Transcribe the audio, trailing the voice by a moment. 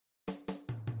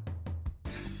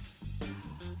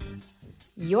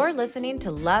You're listening to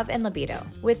Love and Libido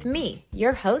with me,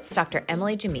 your host, Dr.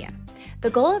 Emily Jamia. The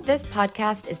goal of this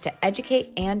podcast is to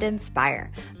educate and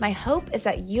inspire. My hope is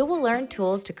that you will learn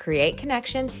tools to create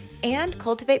connection and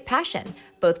cultivate passion,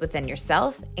 both within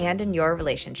yourself and in your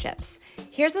relationships.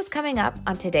 Here's what's coming up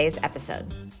on today's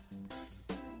episode.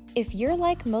 If you're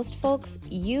like most folks,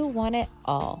 you want it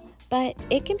all. But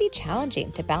it can be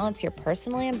challenging to balance your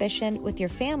personal ambition with your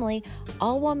family,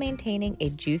 all while maintaining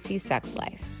a juicy sex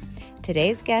life.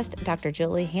 Today's guest, Dr.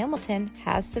 Jolie Hamilton,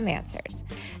 has some answers.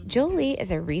 Jolie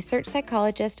is a research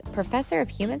psychologist, professor of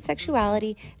human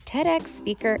sexuality, TEDx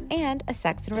speaker, and a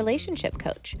sex and relationship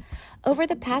coach. Over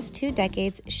the past 2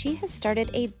 decades, she has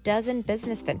started a dozen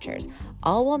business ventures,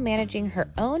 all while managing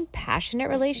her own passionate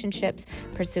relationships,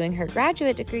 pursuing her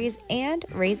graduate degrees, and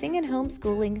raising and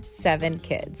homeschooling 7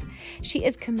 kids. She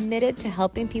is committed to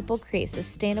helping people create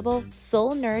sustainable,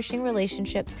 soul-nourishing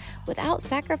relationships without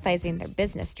sacrificing their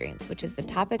business dreams, which is the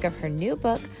topic of her new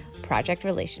book, Project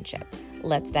Relationship.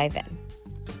 Let's dive in.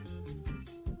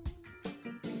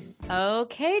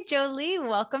 Okay, Jolie,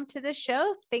 welcome to the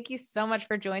show. Thank you so much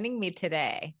for joining me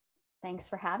today. Thanks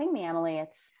for having me, Emily.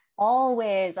 It's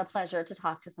always a pleasure to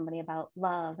talk to somebody about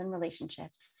love and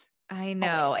relationships. I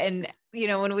know. And,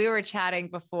 when we were chatting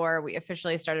before we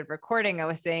officially started recording, I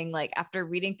was saying, after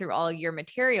reading through all your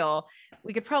material,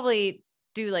 we could probably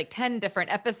do 10 different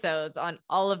episodes on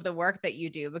all of the work that you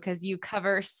do, because you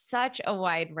cover such a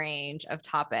wide range of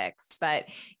topics. But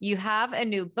you have a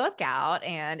new book out,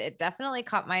 and it definitely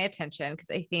caught my attention because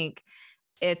I think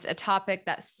it's a topic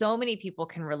that so many people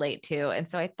can relate to. And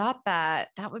so I thought that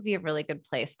would be a really good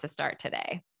place to start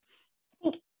today.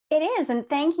 I think it is. And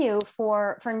thank you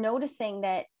for noticing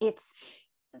that. It's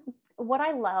what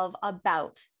I love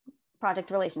about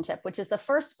Project Relationship, which is the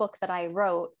first book that I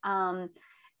wrote,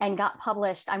 and got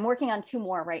published. I'm working on 2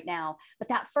 more right now, but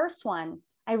that first one,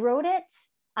 I wrote it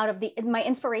out of my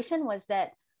inspiration was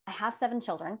that I have 7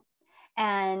 children,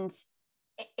 and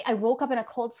I woke up in a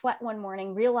cold sweat one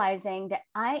morning, realizing that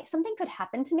something could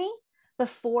happen to me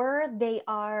before they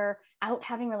are out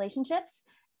having relationships.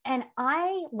 And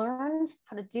I learned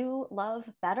how to do love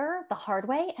better the hard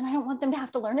way. And I don't want them to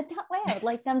have to learn it that way. I would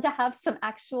like them to have some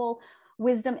actual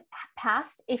wisdom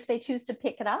passed if they choose to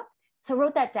pick it up. So I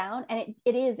wrote that down, and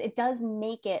it does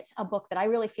make it a book that I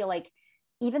really feel like,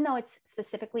 even though it's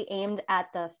specifically aimed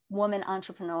at the woman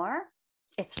entrepreneur,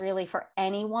 it's really for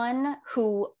anyone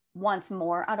who wants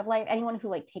more out of life, anyone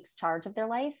who takes charge of their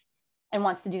life and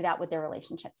wants to do that with their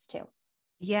relationships too.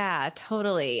 Yeah,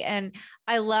 totally. And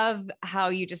I love how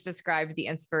you just described the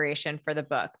inspiration for the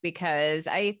book, because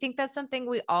I think that's something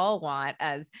we all want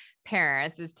as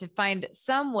parents, is to find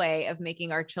some way of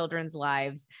making our children's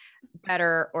lives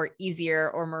better or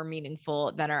easier or more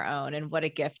meaningful than our own. And what a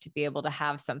gift to be able to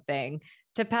have something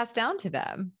to pass down to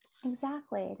them.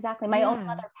 Exactly. My own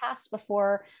mother passed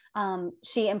before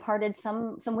she imparted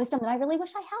some wisdom that I really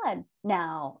wish I had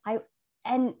now.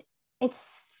 And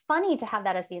it's funny to have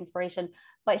that as the inspiration,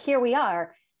 but here we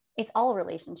are. It's all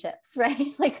relationships,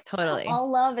 right? Totally.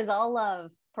 All love is all love,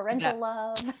 parental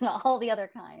love, and all the other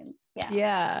kinds.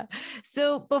 Yeah.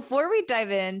 So before we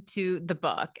dive into the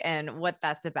book and what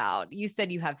that's about, you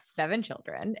said you have 7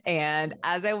 children. And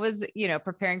as I was,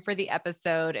 preparing for the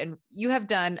episode, and you have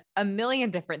done a million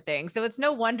different things. So it's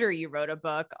no wonder you wrote a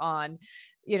book on,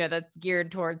 that's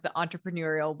geared towards the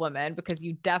entrepreneurial woman, because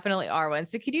you definitely are one.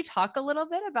 So could you talk a little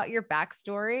bit about your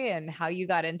backstory and how you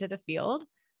got into the field?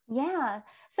 Yeah.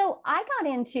 So I got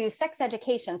into sex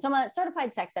education. So I'm a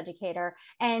certified sex educator,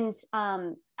 and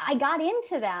I got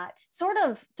into that sort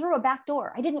of through a back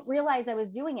door. I didn't realize I was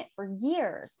doing it for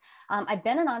years. I've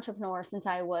been an entrepreneur since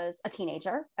I was a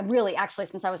teenager. Really, actually,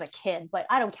 since I was a kid, but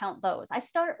I don't count those. I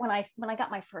start when I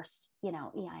got my first,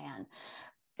 EIN.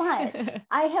 But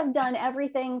I have done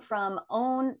everything from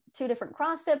own 2 different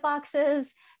CrossFit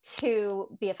boxes,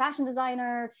 to be a fashion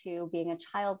designer, to being a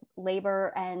child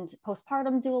labor and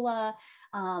postpartum doula.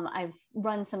 I've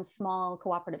run some small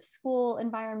cooperative school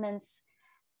environments.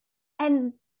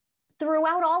 And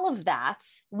throughout all of that,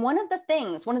 one of the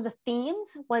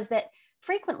themes was that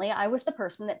frequently I was the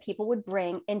person that people would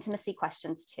bring intimacy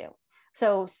questions to.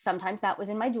 So sometimes that was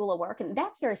in my doula work, and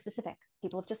that's very specific.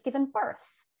 People have just given birth,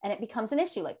 and it becomes an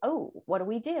issue, oh, what do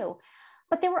we do?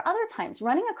 But there were other times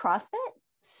running a CrossFit,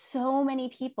 so many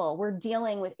people were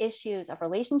dealing with issues of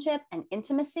relationship and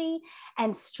intimacy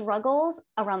and struggles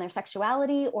around their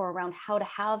sexuality, or around how to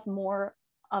have more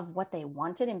of what they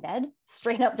wanted in bed,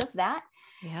 straight up just that.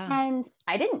 Yeah. And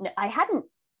I hadn't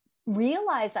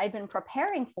realized I'd been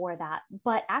preparing for that,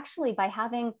 but actually by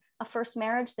having a first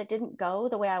marriage that didn't go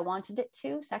the way I wanted it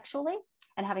to sexually,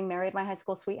 and having married my high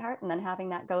school sweetheart and then having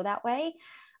that go that way,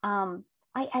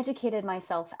 I educated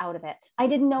myself out of it. I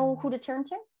didn't know who to turn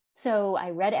to. So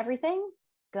I read everything,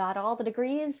 got all the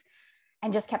degrees,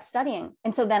 and just kept studying.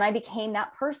 And so then I became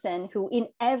that person who, in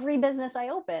every business I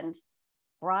opened,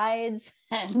 brides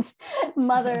and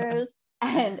mothers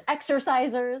and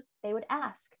exercisers, they would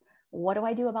ask, what do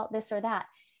I do about this or that?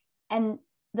 And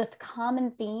the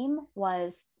common theme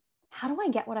was, how do I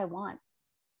get what I want?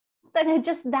 But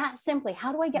just that simply,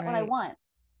 how do I get what I want?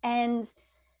 And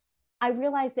I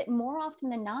realized that more often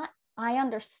than not, I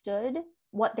understood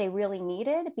what they really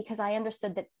needed, because I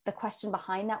understood that the question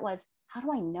behind that was, how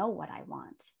do I know what I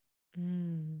want?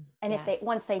 And if they,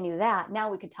 once they knew that, now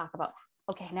we could talk about,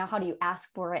 okay, now how do you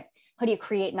ask for it? How do you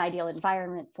create an ideal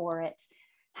environment for it?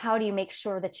 How do you make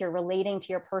sure that you're relating to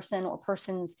your person or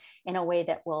persons in a way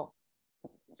that will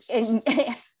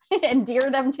endear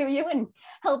them to you and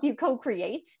help you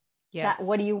co-create that?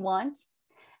 What do you want?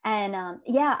 And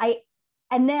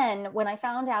and then when I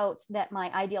found out that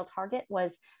my ideal target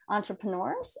was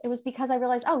entrepreneurs, it was because I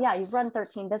realized, oh yeah, you've run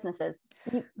 13 businesses.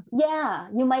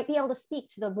 You might be able to speak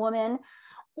to the woman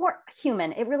or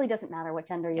human, it really doesn't matter what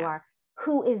gender you are,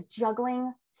 who is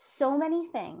juggling so many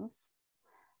things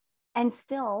and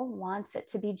still wants it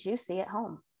to be juicy at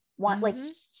home. Like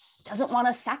doesn't want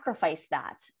to sacrifice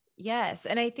that. Yes.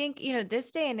 And I think, you know,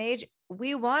 this day and age,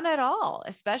 we want it all,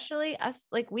 especially us,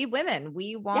 like we women,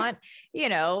 we want, you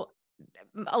know,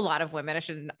 a lot of women,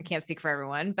 I can't speak for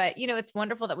everyone, but you know, it's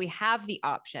wonderful that we have the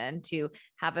option to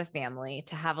have a family,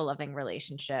 to have a loving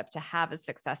relationship, to have a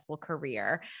successful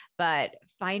career, but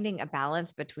finding a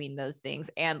balance between those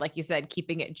things. And like you said,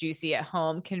 keeping it juicy at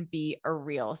home can be a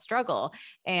real struggle.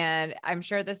 And I'm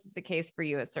sure this is the case for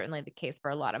you. It's certainly the case for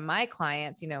a lot of my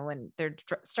clients, you know, when they're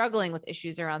struggling with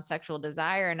issues around sexual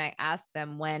desire. And I ask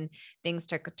them when things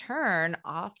took a turn,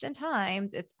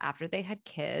 oftentimes it's after they had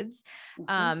kids.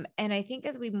 And I think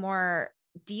as we more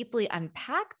deeply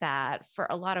unpack that, for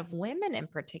a lot of women in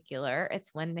particular,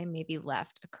 it's when they maybe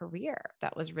left a career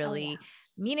that was really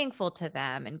meaningful to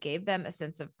them and gave them a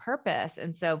sense of purpose.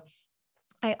 And so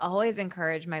I always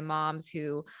encourage my moms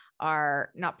who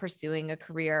are not pursuing a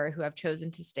career, who have chosen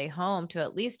to stay home, to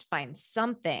at least find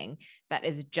something that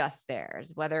is just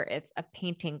theirs, whether it's a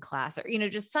painting class or, you know,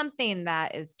 just something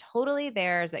that is totally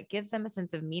theirs, that gives them a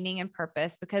sense of meaning and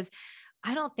purpose. Because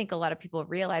I don't think a lot of people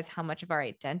realize how much of our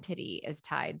identity is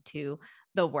tied to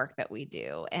the work that we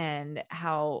do, and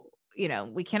how, you know,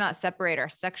 we cannot separate our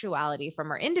sexuality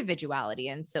from our individuality.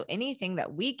 And so anything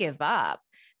that we give up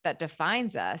that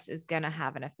defines us is going to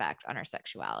have an effect on our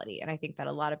sexuality. And I think that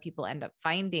a lot of people end up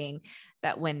finding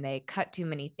that when they cut too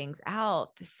many things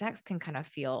out, the sex can kind of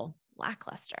feel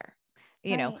lackluster.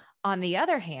 You know, on the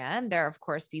other hand, there are, of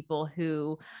course, people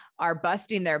who are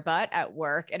busting their butt at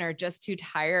work and are just too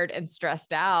tired and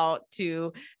stressed out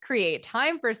to create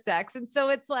time for sex. And so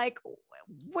it's like,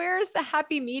 where's the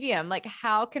happy medium? Like,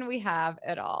 how can we have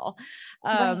it all?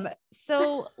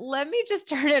 So let me just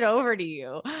turn it over to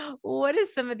you. What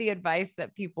is some of the advice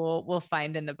that people will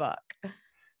find in the book?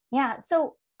 Yeah.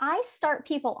 So I start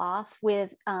people off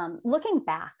with looking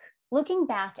back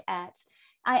at,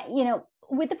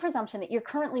 with the presumption that you're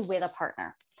currently with a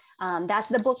partner. That's,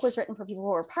 the book was written for people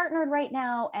who are partnered right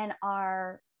now and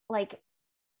are like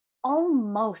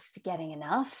almost getting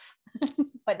enough,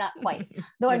 but not quite.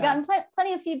 Though I've gotten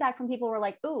plenty of feedback from people who are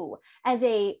like, ooh, as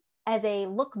a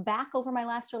look back over my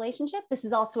last relationship, this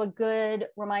is also a good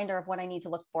reminder of what I need to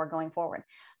look for going forward.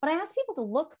 But I ask people to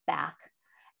look back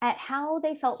at how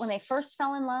they felt when they first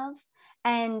fell in love,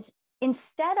 and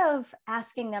instead of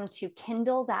asking them to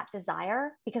kindle that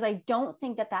desire, because I don't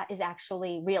think that that is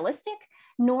actually realistic,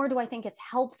 nor do I think it's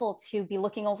helpful to be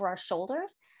looking over our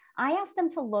shoulders, I ask them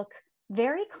to look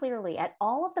very clearly at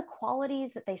all of the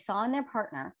qualities that they saw in their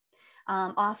partner.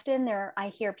 Often I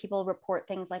hear people report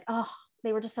things like, oh,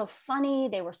 they were just so funny.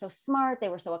 They were so smart. They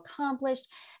were so accomplished.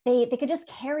 They could just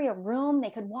carry a room. They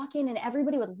could walk in and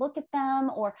everybody would look at them.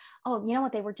 Or, oh, you know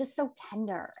what? They were just so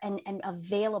tender and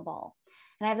available.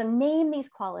 And I have them name these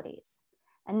qualities.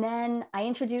 And then I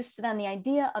introduce to them the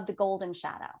idea of the golden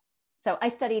shadow. So I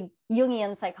studied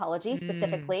Jungian psychology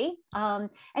specifically.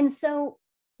 And so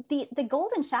the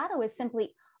golden shadow is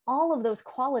simply all of those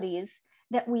qualities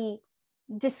that we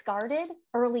discarded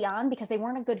early on because they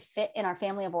weren't a good fit in our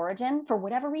family of origin for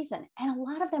whatever reason. And a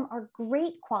lot of them are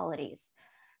great qualities.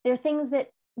 They're things that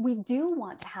we do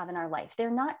want to have in our life.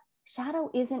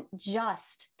 Shadow isn't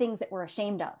just things that we're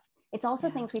ashamed of. It's also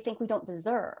things we think we don't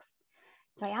deserve.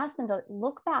 So I asked them to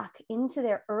look back into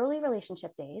their early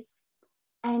relationship days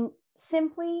and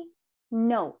simply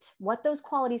note what those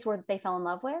qualities were that they fell in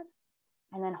love with,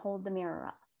 and then hold the mirror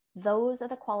up. Those are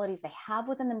the qualities they have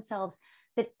within themselves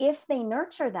that if they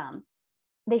nurture them,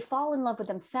 they fall in love with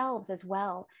themselves as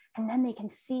well. And then they can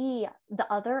see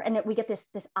the other, and that we get this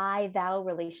I-thou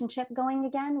relationship going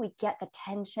again. We get the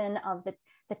tension of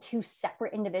the two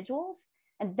separate individuals.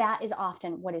 And that is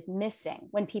often what is missing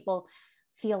when people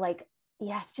feel like,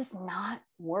 yeah, it's just not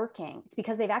working. It's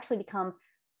because they've actually become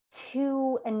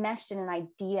too enmeshed in an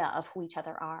idea of who each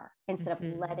other are, instead of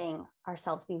letting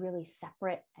ourselves be really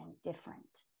separate and different.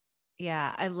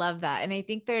 Yeah, I love that. And I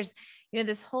think there's,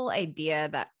 this whole idea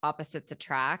that opposites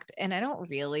attract. And I don't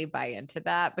really buy into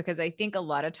that, because I think a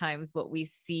lot of times what we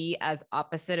see as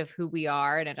opposite of who we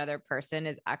are in another person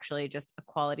is actually just a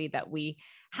quality that we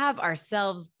have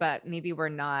ourselves, but maybe we're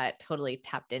not totally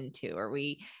tapped into, or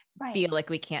we feel like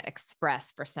we can't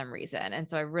express for some reason. And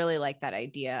so I really like that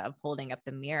idea of holding up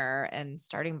the mirror and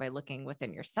starting by looking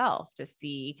within yourself to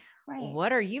see,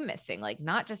 what are you missing? Like,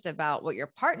 not just about what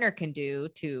your partner can do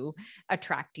to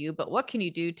attract you, but what can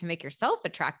you do to make yourself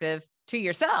attractive to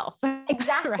yourself?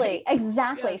 Exactly.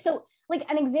 Exactly. Yeah. So like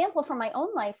an example from my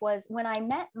own life was when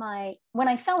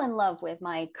I fell in love with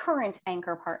my current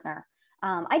anchor partner.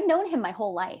 I'd known him my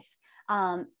whole life.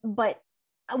 But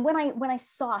when I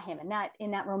saw him in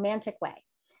that romantic way,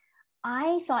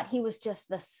 I thought he was just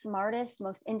the smartest,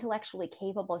 most intellectually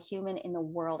capable human in the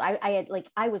world.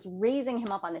 I was raising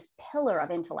him up on this pillar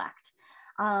of intellect.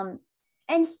 And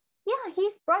yeah,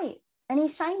 he's bright and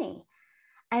he's shiny.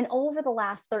 And over the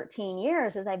last 13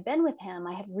 years, as I've been with him,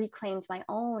 I have reclaimed my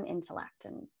own intellect.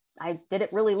 And I did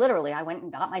it really literally. I went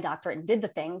and got my doctorate and did the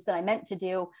things that I meant to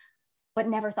do, but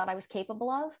never thought I was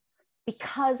capable of,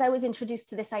 because I was introduced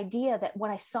to this idea that what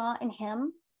I saw in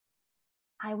him,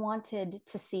 I wanted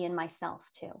to see in myself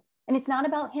too. And it's not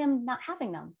about him not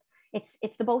having them.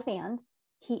 It's the both and.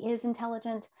 He is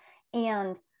intelligent.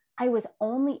 And I was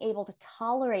only able to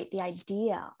tolerate the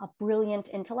idea of brilliant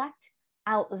intellect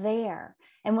out there.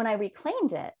 And when I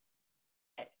reclaimed it,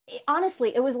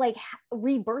 honestly, it was like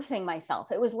rebirthing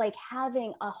myself. It was like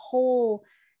having a whole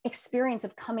experience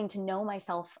of coming to know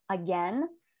myself again.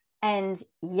 And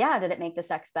yeah, did it make the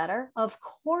sex better? Of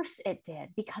course it did,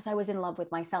 because I was in love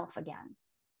with myself again.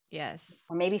 Yes.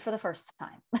 Or maybe for the first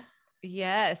time.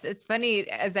 Yes. It's funny,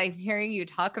 as I'm hearing you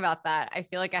talk about that, I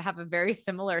feel like I have a very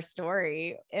similar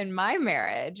story in my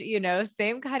marriage,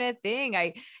 same kind of thing.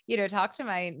 I, talked to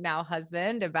my now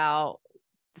husband about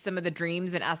some of the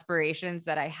dreams and aspirations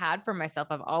that I had for myself.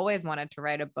 I've always wanted to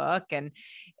write a book.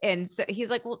 And so he's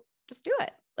like, well, just do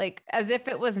it. Like, as if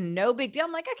it was no big deal.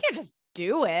 I'm like, I can't just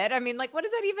do it. I mean, like, what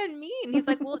does that even mean? He's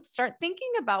like, well, start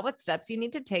thinking about what steps you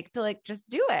need to take to like, just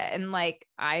do it. And like,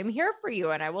 I'm here for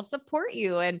you and I will support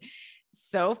you. And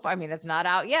so far, I mean, it's not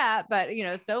out yet, but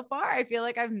so far I feel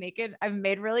like I've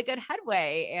made really good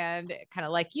headway. And kind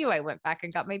of like you, I went back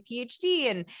and got my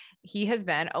PhD, and he has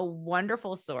been a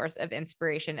wonderful source of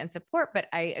inspiration and support. But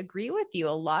I agree with you.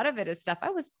 A lot of it is stuff I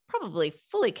was probably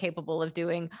fully capable of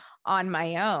doing on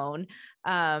my own.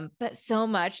 But so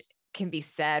much can be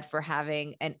said for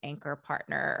having an anchor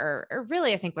partner, or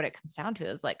really, I think what it comes down to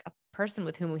is like a person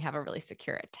with whom we have a really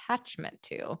secure attachment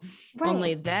to. Right.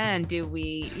 Only then do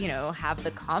we, have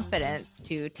the confidence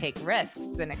to take risks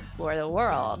and explore the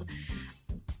world.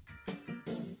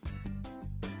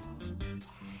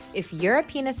 If you're a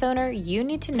penis owner, you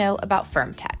need to know about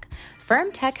FirmTech.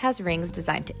 FirmTech has rings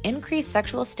designed to increase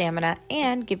sexual stamina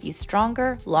and give you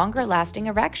stronger, longer-lasting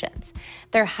erections.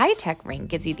 Their high-tech ring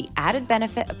gives you the added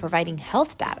benefit of providing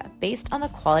health data based on the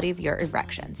quality of your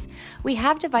erections. We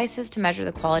have devices to measure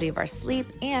the quality of our sleep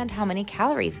and how many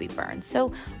calories we burn,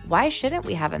 so why shouldn't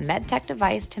we have a MedTech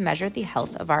device to measure the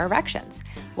health of our erections?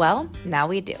 Well, now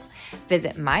we do.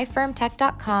 Visit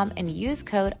myfirmtech.com and use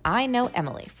code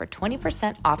IKnowEmily for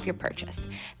 20% off your purchase.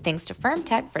 Thanks to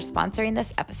FirmTech for sponsoring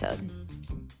this episode.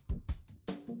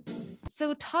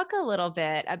 So talk a little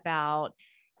bit about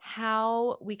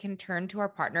how we can turn to our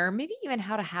partner, maybe even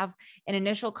how to have an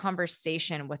initial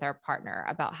conversation with our partner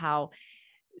about how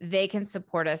they can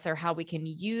support us, or how we can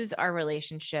use our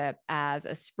relationship as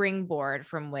a springboard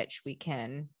from which we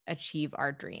can achieve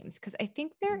our dreams. Because I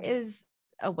think there is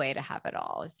a way to have it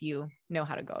all if you know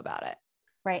how to go about it.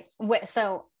 Right.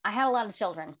 So I had a lot of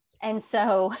children. And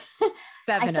so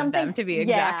 7 of them to be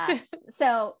exact. Yeah.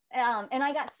 So, and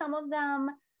I got some of them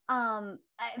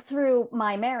through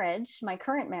my marriage, my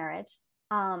current marriage.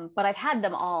 But I've had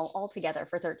them all together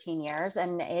for 13 years,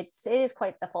 and it is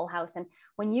quite the full house. And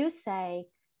when you say,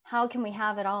 how can we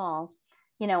have it all?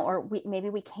 Or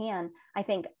maybe we can. I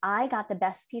think I got the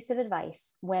best piece of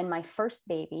advice when my first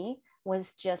baby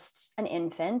was just an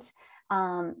infant.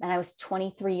 And I was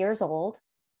 23 years old,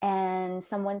 and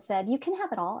someone said, you can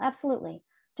have it all. Absolutely.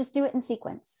 Just do it in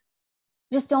sequence.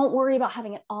 Just don't worry about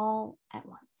having it all at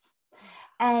once.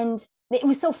 And it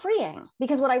was so freeing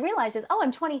because what I realized is, oh,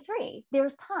 I'm 23.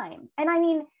 There's time. And I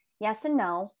mean, yes and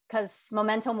no, because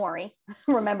memento mori,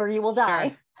 remember you will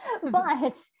die. Sure.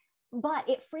 but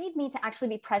it freed me to actually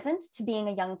be present to being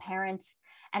a young parent.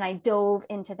 And I dove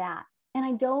into that. And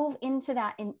I dove into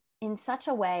that in such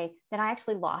a way that I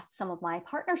actually lost some of my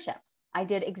partnership. I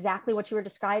did exactly what you were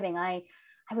describing. I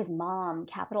was mom,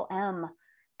 capital M,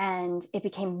 and it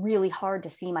became really hard to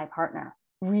see my partner,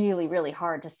 really, really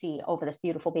hard to see over this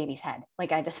beautiful baby's head.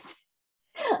 Like I couldn't.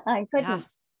 Yeah.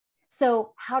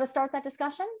 So how to start that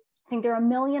discussion? I think there are a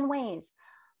million ways.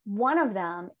 One of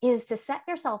them is to set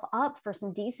yourself up for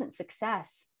some decent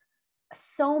success.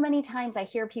 So many times I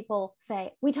hear people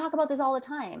say, we talk about this all the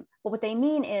time. But what they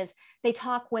mean is they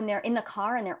talk when they're in the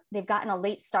car and they've gotten a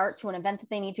late start to an event that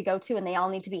they need to go to, and they all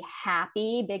need to be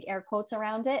happy, big air quotes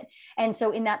around it. And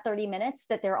so in that 30 minutes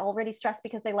that they're already stressed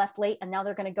because they left late and now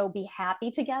they're going to go be happy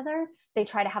together, they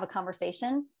try to have a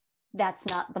conversation. That's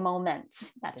not the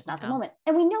moment. That is not the moment.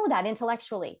 And we know that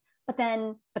intellectually, but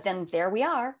then there we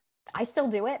are. I still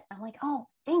do it. I'm like, oh,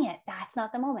 dang it. That's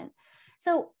not the moment.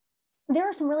 So there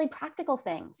are some really practical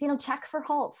things, check for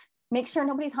halt, make sure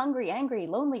nobody's hungry, angry,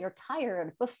 lonely, or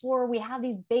tired before we have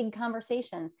these big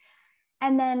conversations.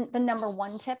 And then the number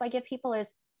one tip I give people is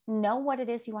know what it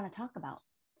is you want to talk about.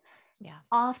 Yeah.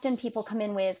 Often people come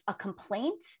in with a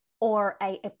complaint or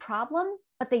a problem,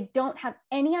 but they don't have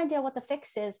any idea what the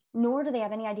fix is, nor do they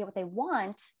have any idea what they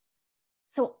want.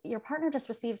 So your partner just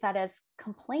receives that as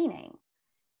complaining.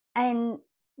 And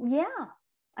yeah,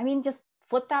 I mean, just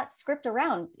flip that script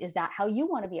around. Is that how you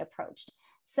want to be approached?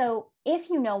 So if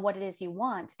you know what it is you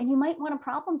want, and you might want to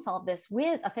problem solve this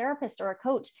with a therapist or a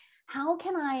coach, how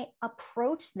can I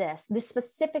approach this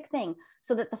specific thing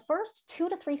so that the first 2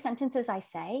 to 3 sentences I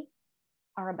say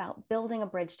are about building a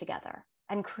bridge together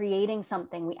and creating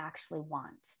something we actually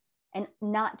want, and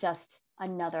not just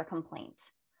another complaint?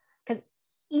 Because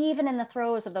even in the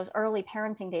throes of those early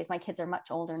parenting days, my kids are much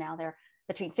older now. They're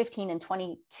between 15 and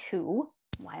 22.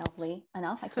 Wildly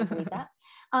enough, I can't believe that.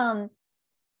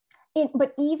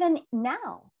 But even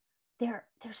now, there's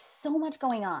so much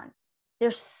going on.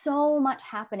 There's so much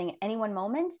happening at any one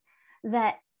moment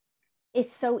that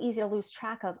it's so easy to lose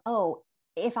track of, oh,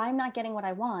 if I'm not getting what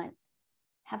I want,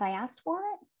 have I asked for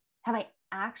it? Have I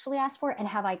actually asked for it? And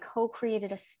have I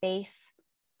co-created a space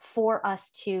for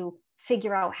us to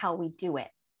figure out how we do it?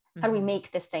 How do we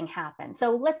make this thing happen?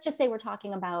 So let's just say we're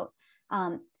talking about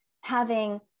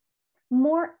having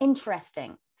more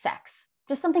interesting sex,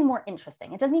 just something more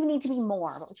interesting. It doesn't even need to be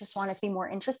more, but we just want it to be more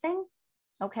interesting.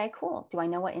 Okay, cool. Do I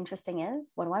know what interesting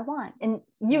is? What do I want? And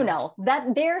know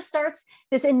that there starts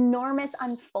this enormous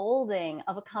unfolding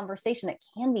of a conversation that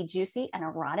can be juicy and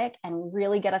erotic and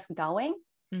really get us going.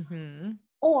 Mm-hmm.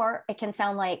 Or it can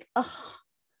sound like, oh,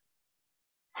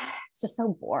 it's just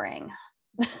so boring.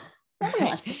 Nobody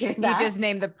wants to hear that. You just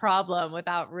named the problem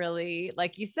without really,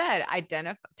 like you said,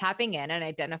 tapping in and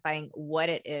identifying what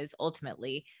it is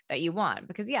ultimately that you want.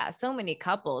 Because so many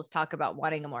couples talk about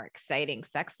wanting a more exciting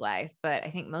sex life, but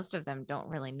I think most of them don't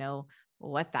really know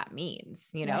what that means.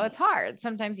 Right. It's hard.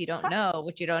 Sometimes you don't know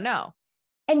what you don't know.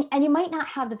 And you might not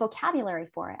have the vocabulary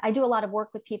for it. I do a lot of work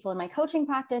with people in my coaching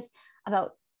practice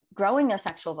about growing their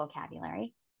sexual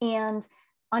vocabulary and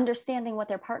understanding what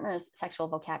their partner's sexual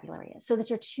vocabulary is, so that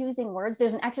you're choosing words.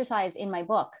 There's an exercise in my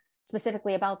book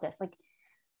specifically about this. Like,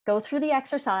 go through the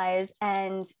exercise,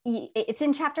 and it's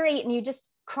in chapter 8, and you just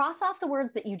cross off the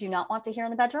words that you do not want to hear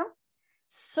in the bedroom,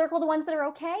 circle the ones that are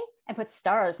okay, and put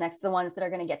stars next to the ones that are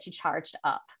going to get you charged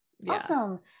up. Yeah.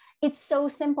 Awesome. It's so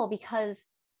simple because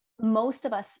most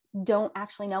of us don't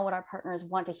actually know what our partners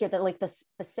want to hear. They're like the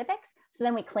specifics. So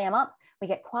then we clam up, we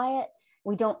get quiet.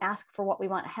 We don't ask for what we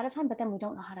want ahead of time, but then we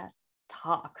don't know how to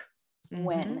talk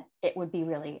when it would be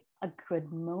really a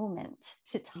good moment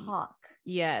to talk.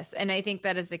 Yes. And I think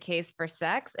that is the case for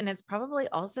sex. And it's probably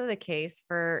also the case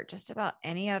for just about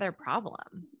any other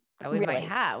problem that we might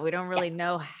have. We don't really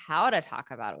know how to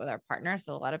talk about it with our partner.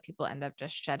 So a lot of people end up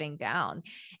just shutting down.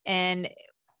 And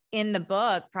in the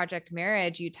book, Project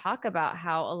Marriage, you talk about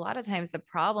how a lot of times the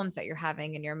problems that you're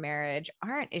having in your marriage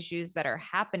aren't issues that are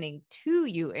happening to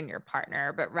you and your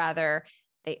partner, but rather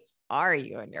they are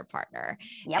you and your partner.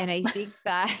 Yep. And I think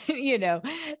that,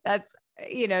 that's,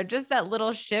 just that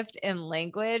little shift in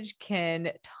language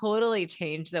can totally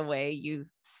change the way you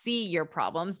see your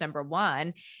problems, number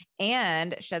one,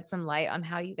 and shed some light on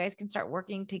how you guys can start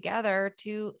working together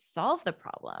to solve the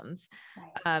problems.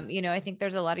 Right. I think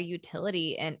there's a lot of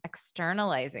utility in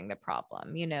externalizing the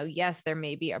problem. Yes, there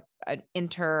may be an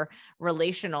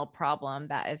interrelational problem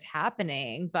that is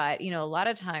happening, but, a lot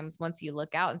of times once you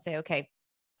look out and say, okay,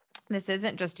 this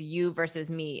isn't just you versus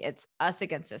me, it's us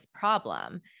against this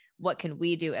problem. What can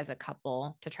we do as a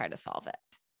couple to try to solve it?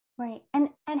 Right. And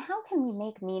how can we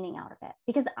make meaning out of it?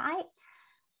 Because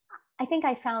I think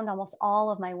I found almost all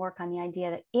of my work on the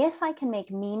idea that if I can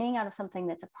make meaning out of something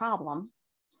that's a problem,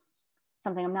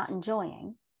 something I'm not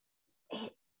enjoying,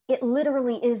 it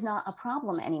literally is not a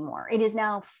problem anymore. It is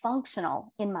now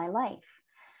functional in my life.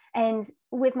 And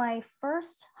with my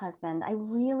first husband, I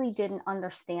really didn't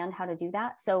understand how to do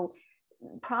that. So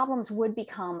problems would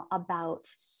become about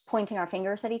pointing our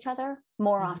fingers at each other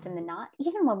more often than not,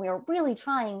 even when we were really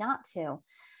trying not to.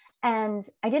 And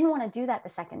I didn't want to do that the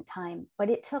second time, but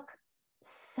it took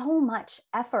so much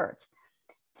effort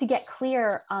to get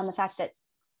clear on the fact that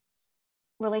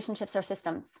relationships are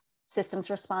systems. Systems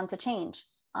respond to change.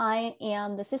 I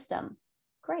am the system.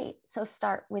 Great. So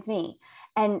start with me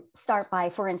and start by,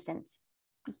 for instance,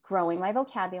 growing my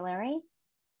vocabulary,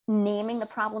 naming the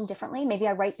problem differently. Maybe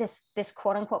I write this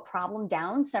quote unquote problem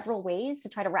down several ways to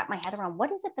try to wrap my head around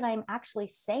what is it that I'm actually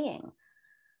saying,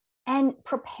 and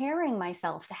preparing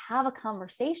myself to have a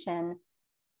conversation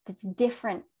that's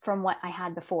different from what I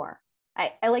had before.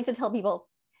 I like to tell people,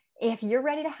 if you're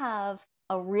ready to have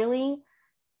a really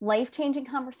life-changing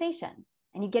conversation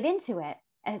and you get into it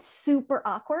and it's super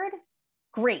awkward,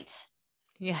 great.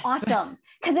 Yes. Awesome.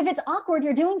 Because if it's awkward,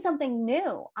 you're doing something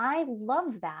new. I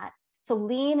love that. So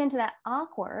lean into that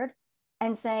awkward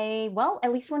and say, well,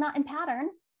 at least we're not in pattern.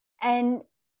 And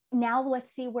now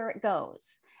let's see where it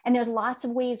goes. And there's lots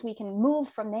of ways we can move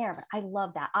from there. But I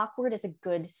love that. Awkward is a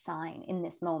good sign in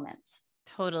this moment.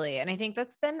 Totally. And I think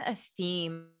that's been a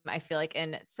theme, I feel like,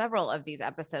 in several of these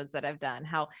episodes that I've done,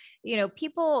 how,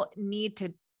 people need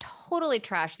to totally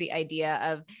trash the idea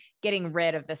of getting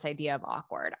rid of this idea of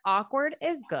awkward. Awkward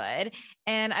is good.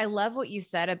 And I love what you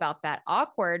said about that.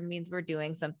 Awkward means we're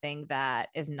doing something that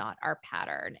is not our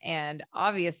pattern. And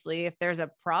obviously, if there's a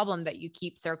problem that you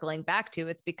keep circling back to,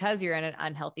 it's because you're in an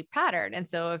unhealthy pattern. And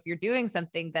so if you're doing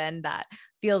something then that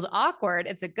feels awkward,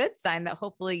 it's a good sign that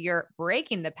hopefully you're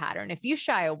breaking the pattern. If you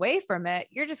shy away from it,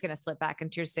 you're just going to slip back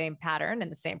into your same pattern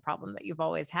and the same problem that you've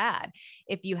always had.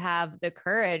 If you have the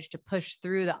courage to push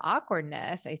through the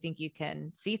awkwardness, I think you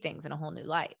can see things in a whole new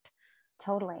light.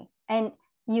 Totally. And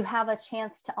you have a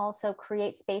chance to also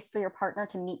create space for your partner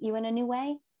to meet you in a new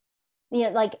way.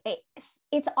 Like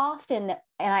it's often that,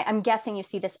 and I'm guessing you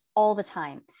see this all the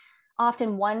time.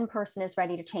 Often one person is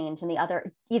ready to change and the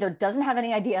other either doesn't have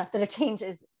any idea that a change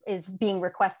is being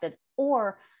requested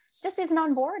or just isn't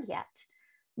on board yet.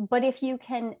 But if you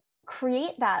can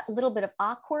create that little bit of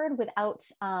awkward without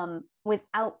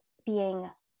being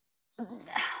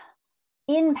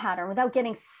in pattern, without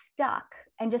getting stuck,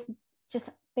 and just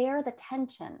bear the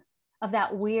tension of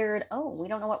that weird, oh, we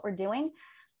don't know what we're doing.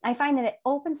 I find that it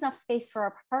opens enough space for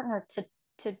our partner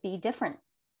to be different.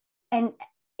 And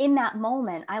in that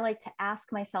moment, I like to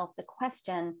ask myself the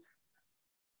question,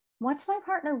 what's my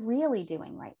partner really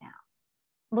doing right now?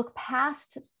 Look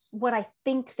past what I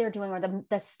think they're doing or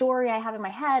the story I have in my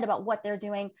head about what they're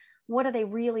doing. What are they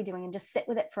really doing? And just sit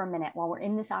with it for a minute while we're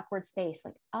in this awkward space.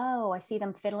 Like, oh, I see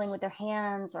them fiddling with their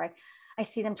hands, or I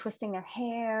see them twisting their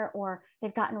hair, or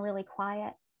they've gotten really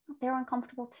quiet. They're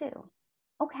uncomfortable too.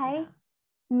 Okay, yeah.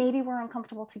 Maybe we're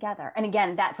uncomfortable together. And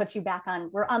again, that puts you back on,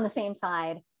 we're on the same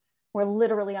side. We're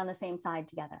literally on the same side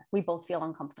together. We both feel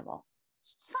uncomfortable.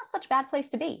 It's not such a bad place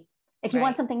to be. If you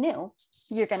want something new,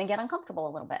 you're going to get uncomfortable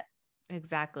a little bit.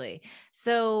 Exactly.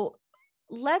 So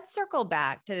let's circle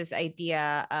back to this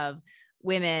idea of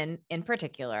women in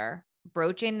particular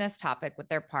broaching this topic with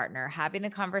their partner, having the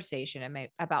conversation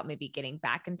about maybe getting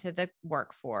back into the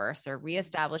workforce or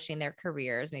reestablishing their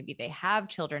careers. Maybe they have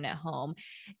children at home.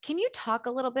 Can you talk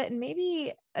a little bit? And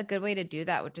maybe a good way to do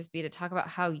that would just be to talk about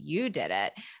how you did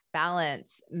it,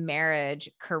 balance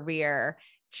marriage, career,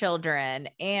 children.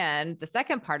 And the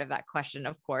second part of that question,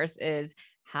 of course, is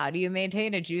how do you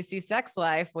maintain a juicy sex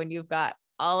life when you've got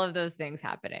all of those things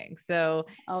happening? So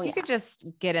you could just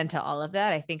get into all of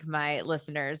that. I think my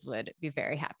listeners would be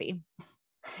very happy.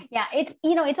 Yeah,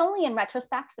 it's only in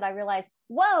retrospect that I realized,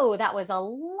 whoa, that was a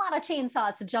lot of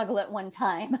chainsaws to juggle at one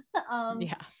time.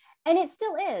 Yeah. And it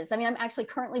still is. I mean, I'm actually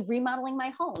currently remodeling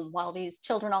my home while these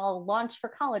children all launch for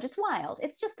college. It's wild.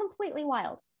 It's just completely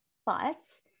wild. But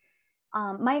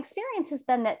my experience has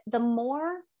been that the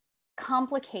more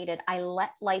complicated I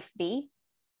let life be,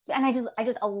 and I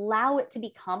just allow it to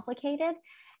be complicated.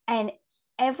 And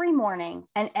every morning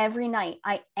and every night,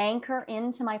 I anchor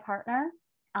into my partner.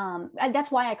 That's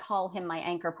why I call him my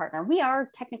anchor partner. We are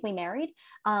technically married,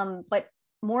 but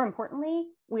more importantly,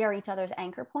 we are each other's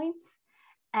anchor points.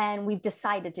 And we've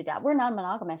decided to do that. We're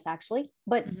non-monogamous actually,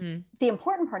 but the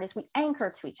important part is we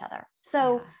anchor to each other.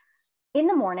 So in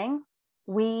the morning,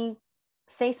 we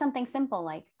say something simple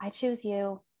like, I choose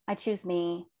you, I choose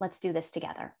me, let's do this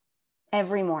together.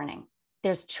 Every morning,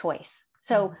 there's choice.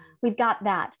 So we've got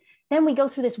that. Then we go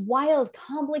through this wild,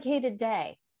 complicated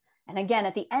day. And again,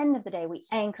 at the end of the day, we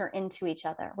anchor into each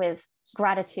other with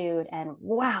gratitude and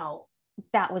wow,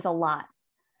 that was a lot.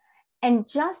 And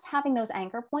just having those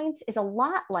anchor points is a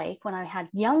lot like when I had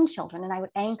young children and I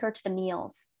would anchor to the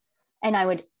meals. And I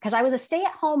would, because I was a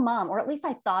stay-at-home mom, or at least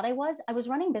I thought I was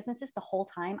running businesses the whole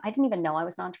time. I didn't even know I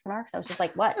was an entrepreneur because I was just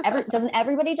like, what? Doesn't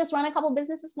everybody just run a couple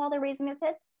businesses while they're raising their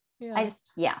kids?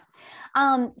 Yeah.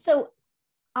 So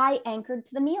I anchored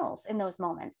to the meals in those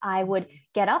moments. I would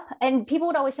get up and people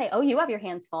would always say, oh, you have your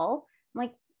hands full. I'm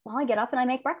like, well, I get up and I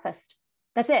make breakfast.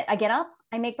 That's it. I get up,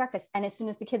 I make breakfast. And as soon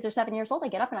as the kids are 7 years old, I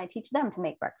get up and I teach them to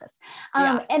make breakfast.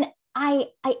 And I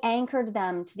anchored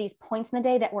them to these points in the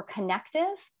day that were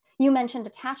connective. You mentioned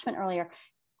attachment earlier.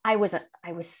 I was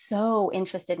so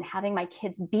interested in having my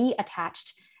kids be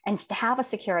attached and have a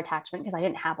secure attachment because I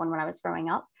didn't have one when I was growing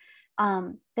up.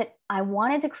 That I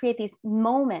wanted to create these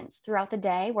moments throughout the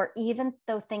day where even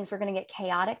though things were going to get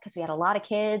chaotic because we had a lot of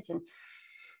kids and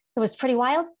it was pretty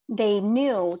wild, they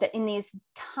knew that in these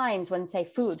times when, say,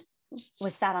 food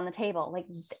was sat on the table, like,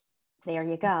 there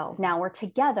you go. Now we're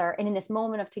together. And in this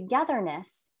moment of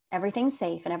togetherness, everything's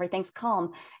safe and everything's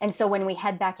calm. And so when we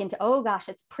head back into, oh gosh,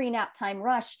 it's pre-nap time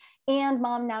rush and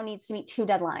mom now needs to meet 2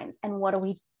 deadlines. And what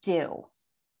do?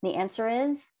 The answer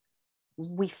is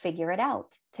we figure it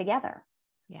out together.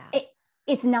 Yeah.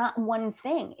 It's not one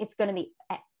thing. It's going to be,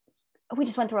 we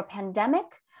just went through a pandemic.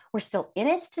 We're still in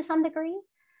it to some degree.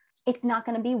 It's not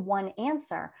going to be one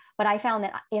answer. But I found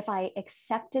that if I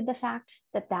accepted the fact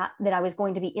that I was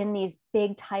going to be in these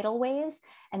big tidal waves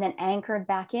and then anchored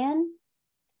back in,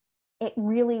 it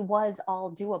really was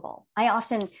all doable. I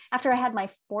often, after I had my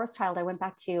 4th child, I went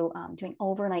back to doing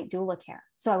overnight doula care.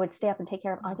 So I would stay up and take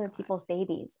care of other people's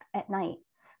babies at night.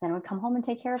 Then I would come home and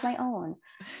take care of my own.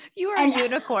 You are a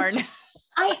unicorn.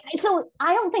 So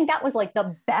I don't think that was like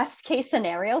the best case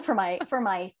scenario for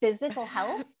my physical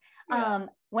health. Yeah.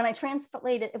 When I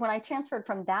transferred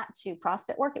from that to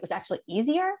CrossFit work, it was actually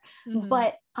easier. Mm-hmm.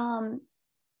 But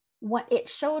what it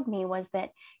showed me was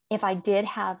that if I did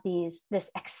have this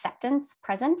acceptance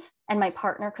present and my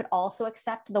partner could also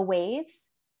accept the waves,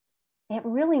 it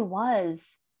really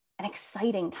was an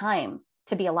exciting time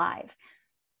to be alive.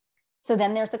 So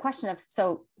then there's the question of,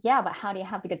 but how do you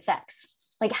have the good sex?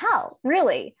 Like, how?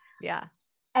 Really? Yeah.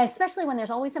 Especially when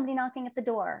there's always somebody knocking at the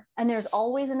door and there's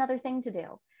always another thing to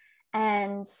do.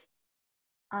 And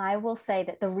I will say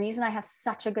that the reason I have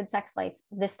such a good sex life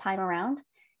this time around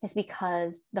is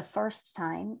because the first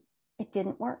time it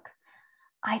didn't work.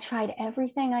 I tried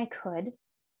everything I could.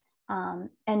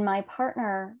 And my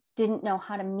partner didn't know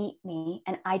how to meet me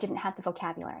and I didn't have the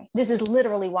vocabulary. This is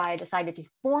literally why I decided to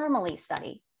formally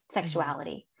study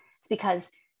sexuality. Mm-hmm. It's because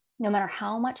no matter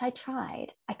how much I tried,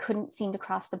 I couldn't seem to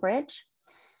cross the bridge.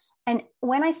 And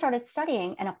when I started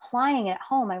studying and applying it at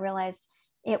home, I realized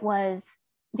it was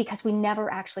because we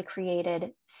never actually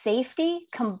created safety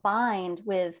combined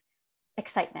with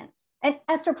excitement. And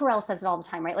Esther Perel says it all the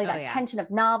time, right? Like that tension of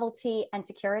novelty and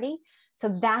security. So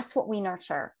that's what we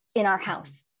nurture in our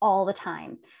house all the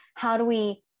time. How do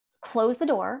we close the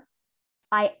door?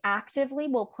 I actively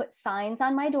will put signs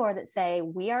on my door that say,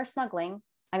 we are snuggling.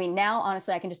 I mean, now,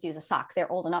 honestly, I can just use a sock.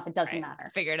 They're old enough. It doesn't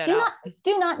matter. Figured it out.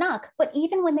 Do not knock. But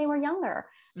even when they were younger,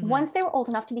 mm-hmm. once they were old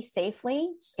enough to be safely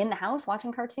in the house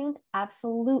watching cartoons,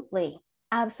 absolutely.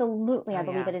 I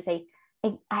believe it is a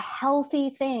healthy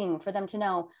thing for them to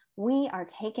know we are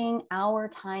taking our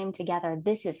time together.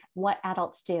 This is what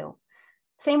adults do.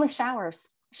 Same with showers.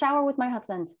 Shower with my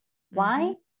husband. Mm-hmm.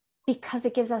 Why? Because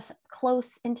it gives us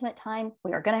close, intimate time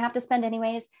we are going to have to spend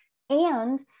anyways.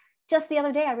 And just the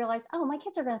other day, I realized, my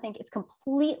kids are going to think it's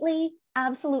completely,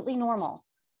 absolutely normal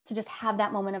to just have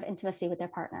that moment of intimacy with their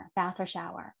partner, bath or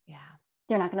shower. Yeah.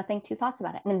 They're not going to think 2 thoughts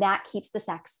about it. And that keeps the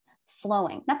sex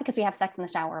flowing. Not because we have sex in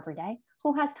the shower every day.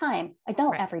 Who has time? I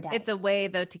don't every day. It's a way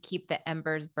though to keep the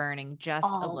embers burning just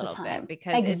all a little bit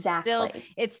because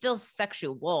it's still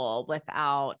sexual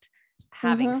without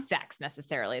having mm-hmm. sex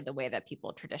necessarily the way that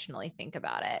people traditionally think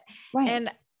about it. Right.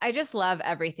 And I just love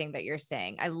everything that you're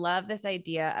saying. I love this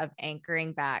idea of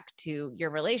anchoring back to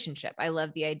your relationship. I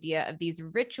love the idea of these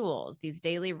rituals, these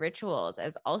daily rituals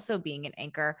as also being an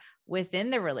anchor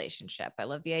within the relationship. I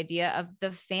love the idea of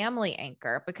the family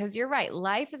anchor because you're right.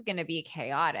 Life is going to be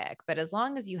chaotic, but as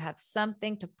long as you have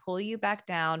something to pull you back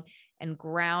down and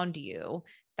ground you,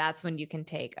 that's when you can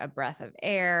take a breath of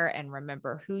air and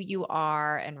remember who you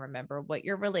are and remember what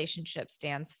your relationship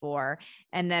stands for,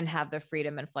 and then have the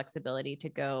freedom and flexibility to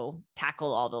go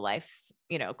tackle all the life's,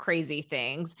 crazy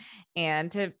things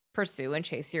and to pursue and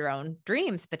chase your own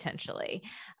dreams potentially.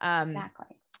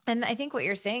 Exactly. And I think what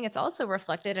you're saying, it's also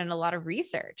reflected in a lot of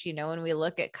research. When we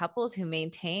look at couples who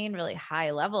maintain really high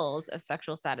levels of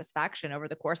sexual satisfaction over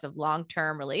the course of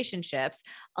long-term relationships,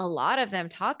 a lot of them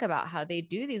talk about how they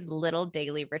do these little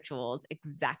daily rituals,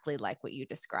 exactly like what you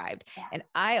described. Yeah. And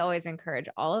I always encourage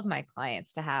all of my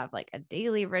clients to have like a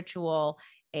daily ritual,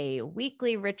 a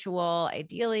weekly ritual,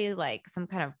 ideally like some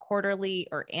kind of quarterly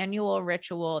or annual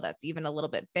ritual that's even a little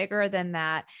bit bigger than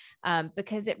that,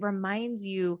 because it reminds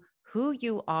you who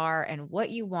you are and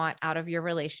what you want out of your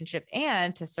relationship.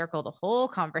 And to circle the whole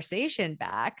conversation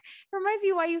back, it reminds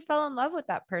you why you fell in love with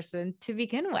that person to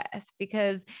begin with,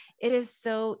 because it is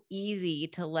so easy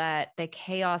to let the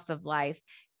chaos of life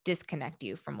disconnect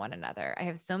you from one another. I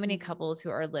have so many couples who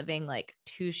are living like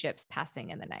two ships passing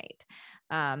in the night.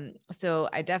 So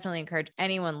I definitely encourage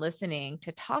anyone listening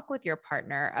to talk with your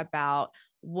partner about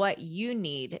what you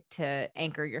need to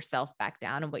anchor yourself back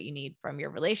down and what you need from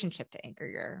your relationship to anchor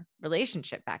your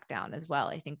relationship back down as well.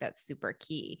 I think that's super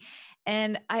key.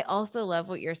 And I also love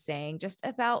what you're saying just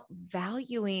about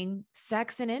valuing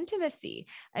sex and intimacy.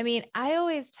 I mean, I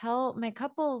always tell my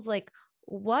couples, like,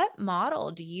 what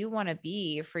model do you want to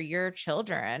be for your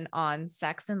children on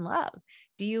sex and love?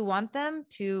 Do you want them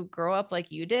to grow up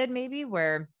like you did, maybe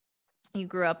where you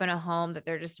grew up in a home that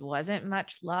there just wasn't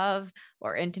much love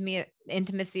or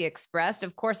intimacy expressed?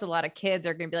 Of course, a lot of kids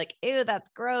are going to be like, ew, that's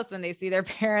gross when they see their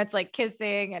parents like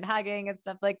kissing and hugging and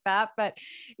stuff like that. But,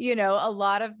 a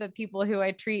lot of the people who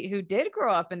I treat who did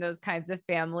grow up in those kinds of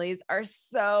families are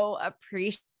so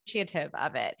appreciative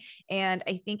of it. And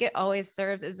I think it always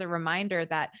serves as a reminder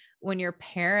that when your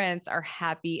parents are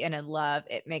happy and in love,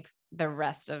 it makes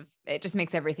just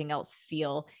makes everything else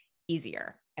feel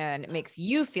easier. And it makes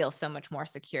you feel so much more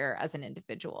secure as an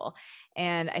individual.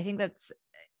 And I think that's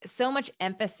so much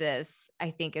emphasis,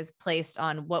 I think, is placed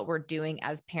on what we're doing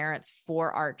as parents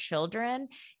for our children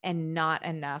and not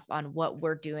enough on what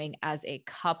we're doing as a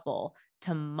couple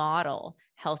to model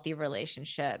healthy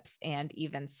relationships and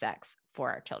even sex for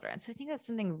our children. So I think that's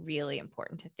something really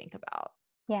important to think about.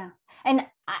 Yeah. And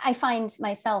I find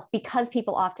myself, because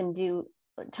people often do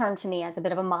turn to me as a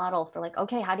bit of a model for like,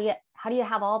 okay, how do you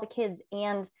have all the kids?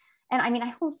 And I mean,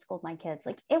 I homeschooled my kids.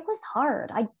 Like, it was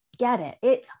hard. I get it.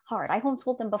 It's hard. I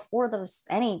homeschooled them before there was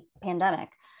any pandemic.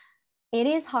 It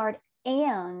is hard.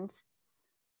 And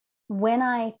when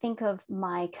I think of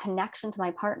my connection to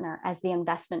my partner as the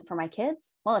investment for my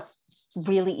kids, well, it's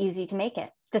really easy to make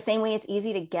it the same way it's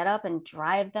easy to get up and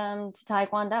drive them to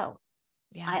Taekwondo.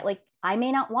 Yeah. I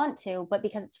may not want to, but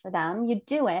because it's for them, you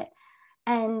do it.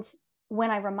 And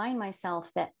when I remind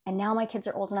myself that, and now my kids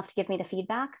are old enough to give me the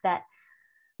feedback that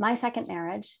my second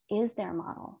marriage is their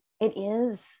model. It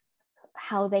is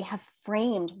how they have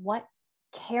framed what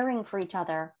caring for each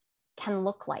other can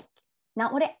look like.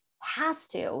 Not what it has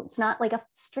to. It's not like a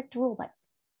strict rule, but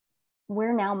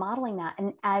we're now modeling that.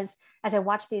 And as I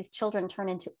watch these children turn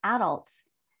into adults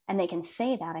and they can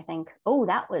say that, I think, oh,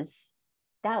 that was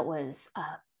a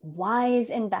wise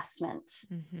investment.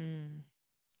 Mm-hmm.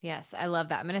 Yes, I love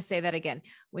that. I'm going to say that again.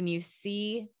 When you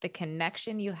see the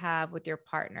connection you have with your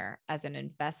partner as an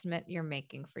investment you're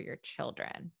making for your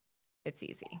children, it's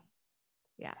easy.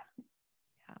 Yeah.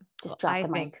 Just drop the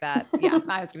mic.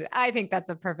 I think that's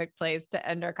a perfect place to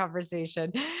end our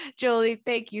conversation. Jolie,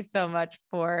 thank you so much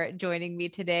for joining me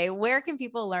today. Where can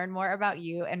people learn more about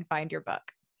you and find your book?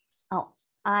 Oh,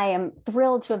 I am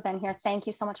thrilled to have been here. Thank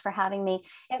you so much for having me.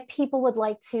 If people would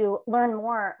like to learn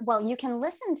more, well, you can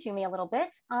listen to me a little bit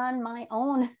on my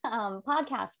own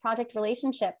podcast, Project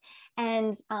Relationship.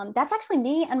 And that's actually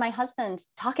me and my husband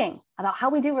talking about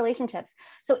how we do relationships.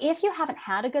 So if you haven't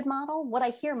had a good model, what I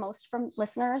hear most from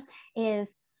listeners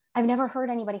is, I've never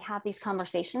heard anybody have these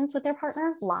conversations with their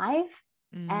partner live.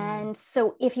 And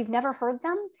so if you've never heard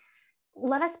them,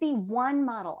 let us be one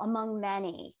model among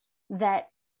many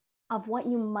of what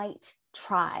you might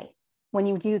try when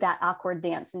you do that awkward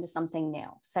dance into something new.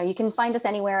 So you can find us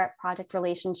anywhere at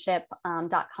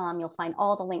projectrelationship.com. You'll find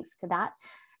all the links to that.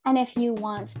 And if you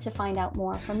want to find out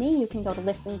more from me, you can go to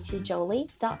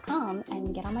listentojolie.com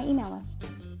and get on my email list.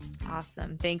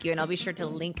 Awesome. Thank you. And I'll be sure to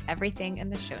link everything in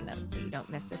the show notes so you don't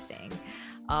miss a thing.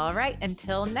 All right.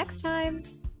 Until next time.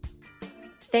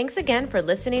 Thanks again for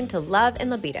listening to Love and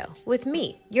Libido with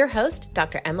me, your host,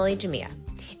 Dr. Emily Jamia.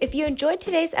 If you enjoyed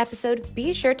today's episode,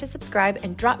 be sure to subscribe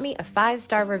and drop me a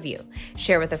 5-star review.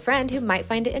 Share with a friend who might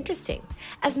find it interesting.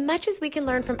 As much as we can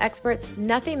learn from experts,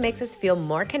 nothing makes us feel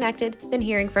more connected than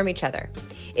hearing from each other.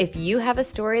 If you have a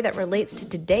story that relates to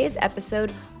today's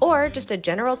episode or just a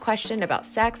general question about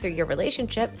sex or your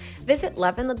relationship, visit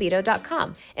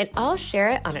loveandlibido.com and I'll share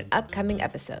it on an upcoming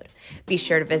episode. Be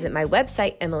sure to visit my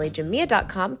website,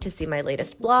 emilyjamia.com, to see my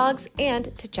latest blogs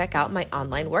and to check out my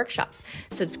online workshop.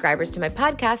 Subscribers to my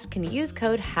podcast can use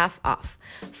code HALFOFF.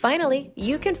 Finally,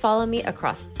 you can follow me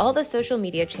across all the social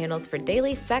media channels for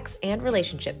daily sex and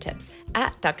relationship tips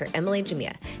at Dr. Emily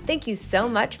Jamia. Thank you so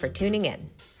much for tuning in.